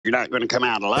You're not going to come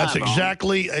out alive. That's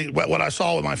exactly what I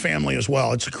saw with my family as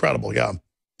well. It's incredible, yeah.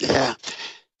 Yeah.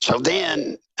 So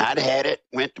then I'd had it,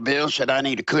 went to Bill, said I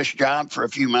need a cush job for a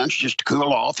few months just to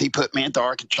cool off. He put me at the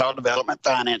Arkansas Development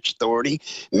Finance Authority,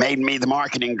 made me the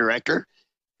marketing director.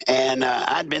 And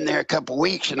I'd been there a couple of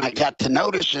weeks, and I got to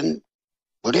noticing,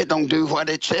 well, it don't do what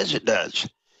it says it does.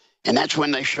 And that's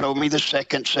when they showed me the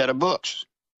second set of books.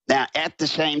 Now, at the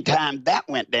same time that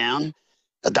went down,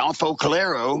 Adolfo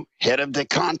Calero, head of the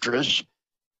Contras,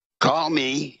 called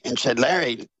me and said,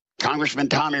 Larry, Congressman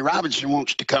Tommy Robinson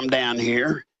wants to come down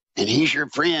here, and he's your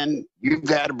friend. You've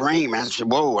got to bring him. I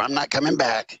said, whoa, I'm not coming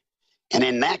back. And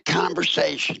in that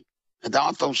conversation,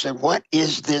 Adolfo said, what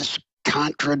is this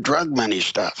Contra drug money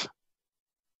stuff?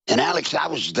 And Alex, I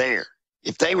was there.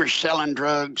 If they were selling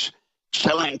drugs,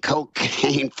 selling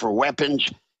cocaine for weapons,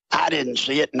 I didn't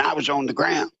see it, and I was on the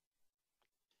ground.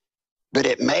 But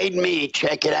it made me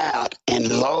check it out, and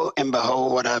lo and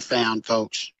behold, what I found,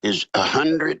 folks, is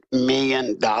 $100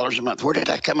 million a month. Where did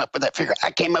I come up with that figure?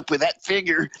 I came up with that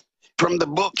figure from the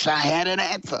books I had at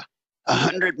ADFA.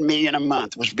 $100 million a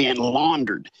month was being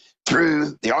laundered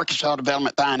through the Arkansas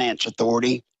Development Finance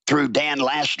Authority, through Dan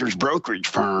Laster's brokerage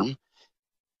firm,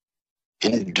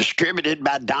 and distributed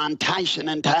by Don Tyson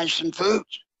and Tyson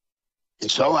Foods.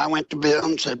 And so I went to Bill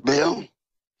and said, Bill,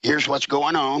 here's what's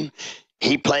going on.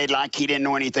 He played like he didn't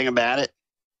know anything about it.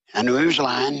 I knew he was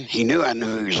lying. He knew I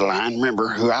knew he was lying. Remember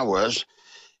who I was.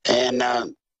 And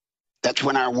that's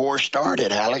when our war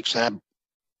started, Alex.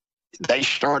 They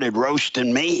started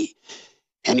roasting me.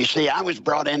 And you see, I was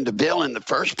brought into Bill in the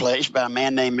first place by a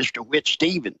man named Mr. Whit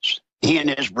Stevens. He and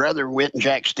his brother, Whit and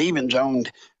Jack Stevens,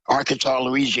 owned Arkansas,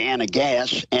 Louisiana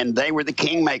Gas, and they were the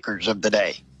kingmakers of the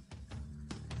day.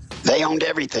 They owned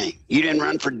everything. You didn't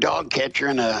run for dog catcher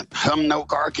in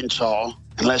Humnoke, Arkansas,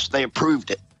 unless they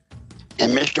approved it.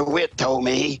 And Mr. Whit told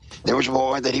me there was a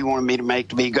boy that he wanted me to make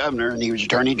to be governor, and he was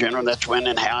attorney general. That's when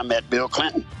and how I met Bill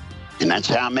Clinton. And that's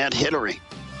how I met Hillary.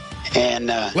 And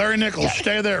Larry Nichols,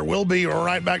 stay there. We'll be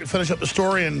right back to finish up the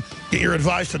story and get your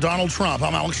advice to Donald Trump.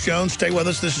 I'm Alex Jones. Stay with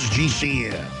us. This is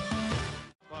GCN.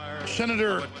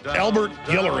 Senator Albert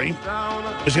Guillory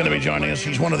is going to be joining us.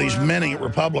 He's one of these many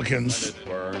Republicans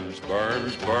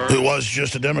who was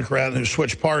just a Democrat and who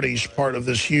switched parties, part of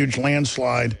this huge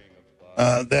landslide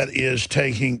that is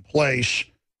taking place.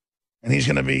 And he's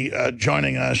going to be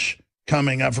joining us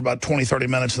coming up for about 20, 30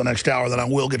 minutes the next hour. Then I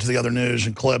will get to the other news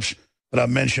and clips that I've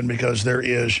mentioned because there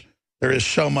is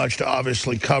so much to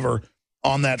obviously cover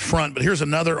on that front. But here's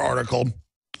another article.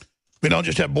 We don't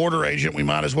just have border agent. We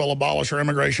might as well abolish our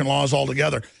immigration laws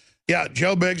altogether. Yeah,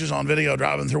 Joe Biggs is on video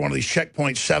driving through one of these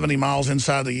checkpoints 70 miles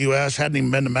inside the U.S., hadn't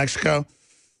even been to Mexico.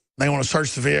 They want to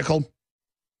search the vehicle.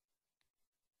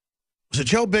 Was it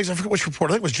Joe Biggs? I forget which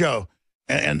reporter. I think it was Joe.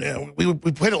 And we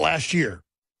played it last year.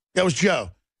 Yeah, it was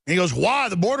Joe. And he goes, why?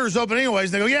 The border is open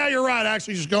anyways. And they go, yeah, you're right.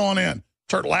 Actually, just go on in.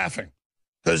 Start laughing.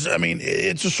 Because, I mean,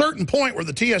 it's a certain point where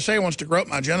the TSA wants to grope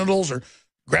my genitals or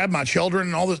grab my children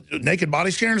and all the naked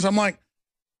body scanners. I'm like,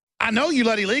 I know you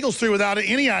let illegals through without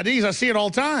any IDs. I see it all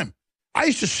the time. I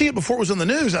used to see it before it was in the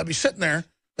news. I'd be sitting there.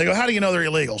 They go, how do you know they're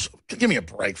illegals? Give me a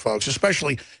break, folks,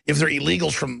 especially if they're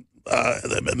illegals from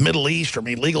the Middle East or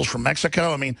illegals from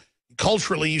Mexico. I mean,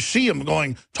 culturally, you see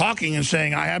them talking and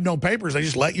saying, I have no papers. They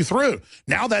just let you through.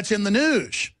 Now that's in the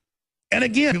news. And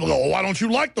again, people go, oh, why don't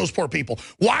you like those poor people?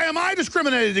 Why am I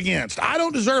discriminated against? I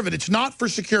don't deserve it. It's not for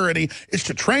security. It's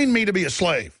to train me to be a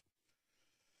slave.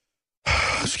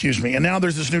 Excuse me. And now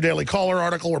there's this new Daily Caller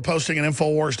article we're posting at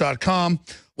Infowars.com.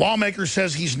 Lawmaker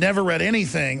says he's never read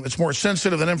anything that's more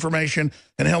sensitive than information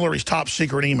than Hillary's top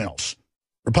secret emails.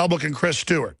 Republican Chris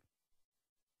Stewart.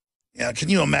 Yeah, can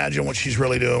you imagine what she's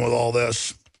really doing with all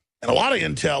this? And a lot of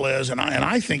intel is, and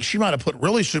I think she might have put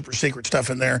really super secret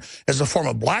stuff in there as a form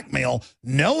of blackmail,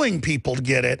 knowing people to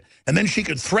get it, and then she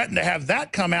could threaten to have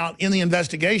that come out in the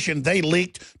investigation they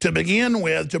leaked to begin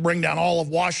with to bring down all of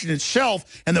Washington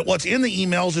itself, and that what's in the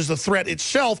emails is the threat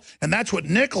itself, and that's what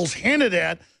Nichols hinted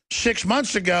at 6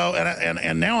 months ago,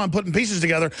 and now I'm putting pieces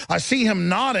together. I see him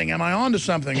nodding. Am I on to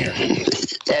something here?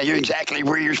 Yeah, you're exactly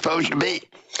where you're supposed to be.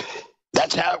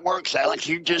 That's how it works, Alex.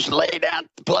 You just laid out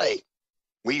the play.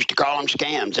 We used to call them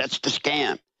scams. That's the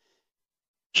scam.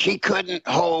 She couldn't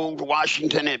hold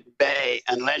Washington at bay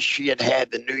unless she had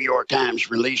had the New York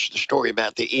Times release the story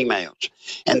about the emails.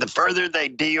 And the further they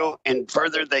deal and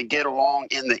further they get along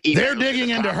in the emails. They're digging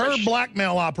into her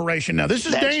blackmail operation. Now, this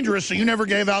is dangerous, so you never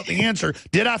gave out the answer.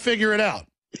 Did I figure it out?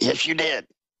 Yes, you did.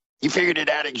 You figured it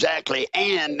out exactly.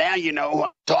 And now you know what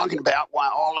I'm talking about, why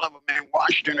all of them in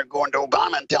Washington are going to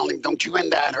Obama and telling him, don't you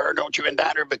indict her, don't you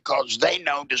indict her, because they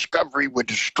know Discovery would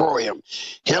destroy him.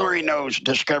 Hillary knows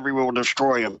Discovery will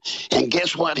destroy him. And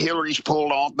guess what Hillary's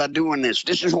pulled off by doing this?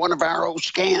 This is one of our old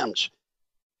scams.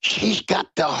 She's got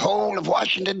the whole of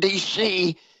Washington,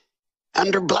 D.C.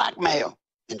 under blackmail.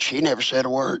 And she never said a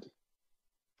word.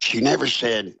 She never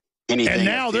said anything. And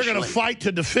now they're going to fight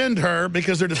to defend her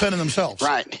because they're defending themselves.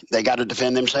 Right. They got to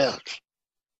defend themselves.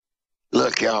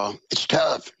 Look, y'all, it's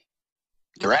tough.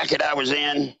 The racket I was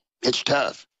in, it's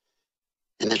tough.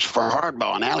 And it's for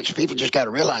hardball. And, Alex, people just got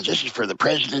to realize this is for the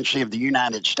presidency of the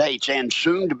United States and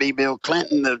soon to be Bill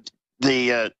Clinton,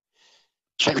 the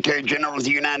Secretary General of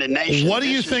the United Nations. What do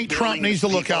you think Trump needs to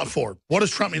look out for? What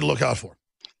does Trump need to look out for?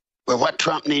 Well, what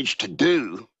Trump needs to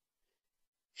do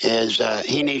is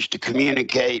he needs to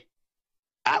communicate.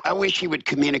 I wish he would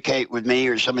communicate with me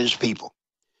or some of his people.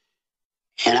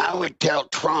 And I would tell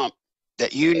Trump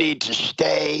that you need to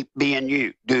stay being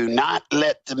you. Do not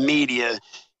let the media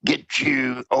get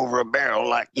you over a barrel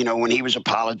like, you know, when he was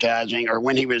apologizing or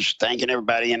when he was thanking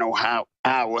everybody in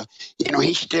Iowa. You know,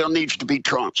 he still needs to be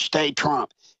Trump. Stay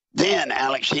Trump. Then,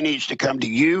 Alex, he needs to come to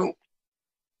you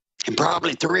and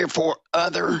probably 3 or 4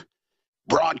 other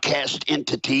broadcast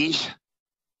entities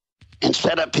and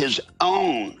set up his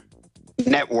own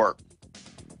network,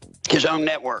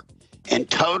 and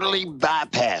totally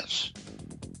bypass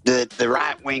the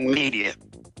right-wing media.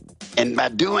 And by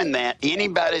doing that,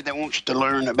 anybody that wants to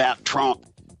learn about Trump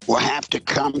will have to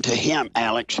come to him,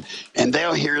 Alex, and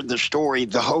they'll hear the story,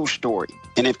 the whole story.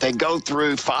 And if they go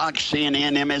through Fox,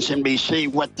 CNN, MSNBC,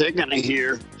 what they're going to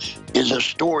hear is a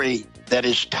story that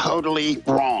is totally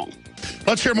wrong.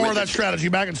 Let's hear more of that strategy.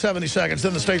 Back in 70 seconds.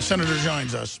 Then the state senator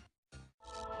joins us.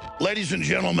 Ladies and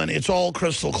gentlemen, it's all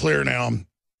crystal clear now.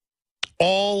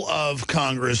 All of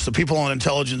Congress, the people on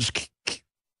intelligence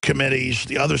committees,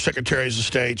 the other secretaries of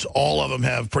states, all of them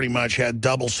have pretty much had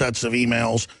double sets of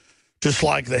emails, just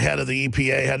like the head of the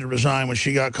EPA had to resign when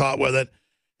she got caught with it.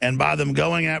 And by them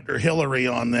going after Hillary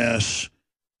on this,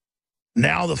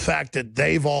 now the fact that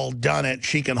they've all done it,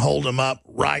 she can hold them up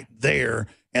right there.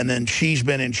 And then she's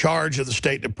been in charge of the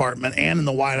State Department and in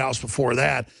the White House before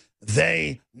that.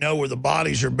 They know where the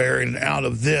bodies are buried, and out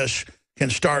of this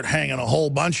can start hanging a whole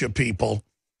bunch of people.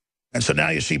 And so now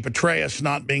you see Petraeus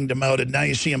not being demoted. Now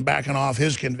you see him backing off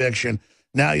his conviction.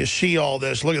 Now you see all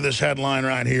this. Look at this headline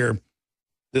right here.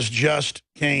 This just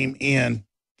came in.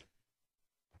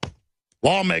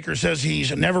 Lawmaker says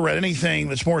he's never read anything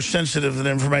that's more sensitive than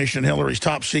information in Hillary's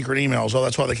top secret emails. Oh,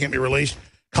 that's why they can't be released.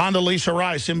 Condoleezza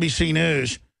Rice, NBC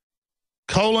News.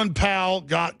 Colin Powell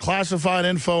got classified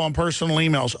info on personal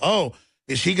emails. Oh,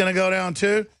 is he going to go down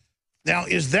too? Now,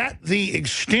 is that the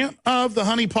extent of the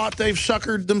honeypot they've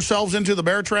suckered themselves into, the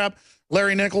bear trap?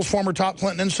 Larry Nichols, former top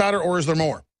Clinton insider, or is there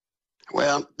more?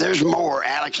 Well, there's more,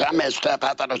 Alex. I messed up.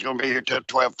 I thought I was going to be here till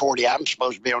 12:40. I'm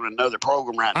supposed to be on another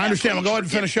program right now. I understand. Well, go ahead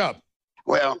and finish up.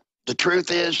 Well, the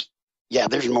truth is, yeah,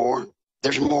 there's more.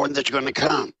 There's more that's going to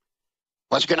come.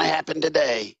 What's going to happen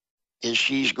today is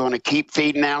she's going to keep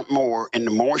feeding out more, and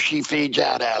the more she feeds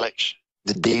out, Alex,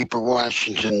 the deeper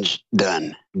Washington's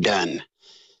done.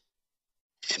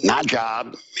 My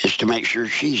job is to make sure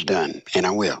she's done, and I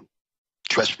will.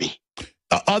 Trust me.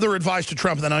 Other advice to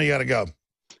Trump, then I know you got to go.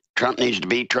 Trump needs to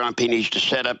be Trump. He needs to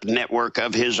set up a network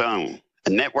of his own. A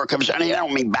network of his own. I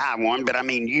don't mean buy one, but I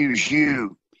mean use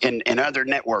you in other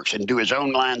networks and do his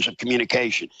own lines of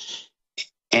communication.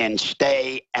 And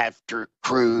stay after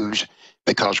Cruz,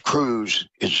 because Cruz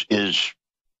is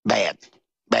bad.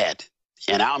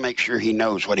 And I'll make sure he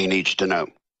knows what he needs to know.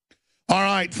 All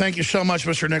right. Thank you so much,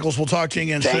 Mr. Nichols. We'll talk to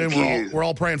you again soon. We're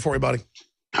all praying for you, buddy.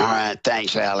 All right.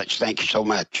 Thanks, Alex. Thank you so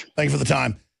much. Thank you for the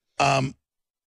time.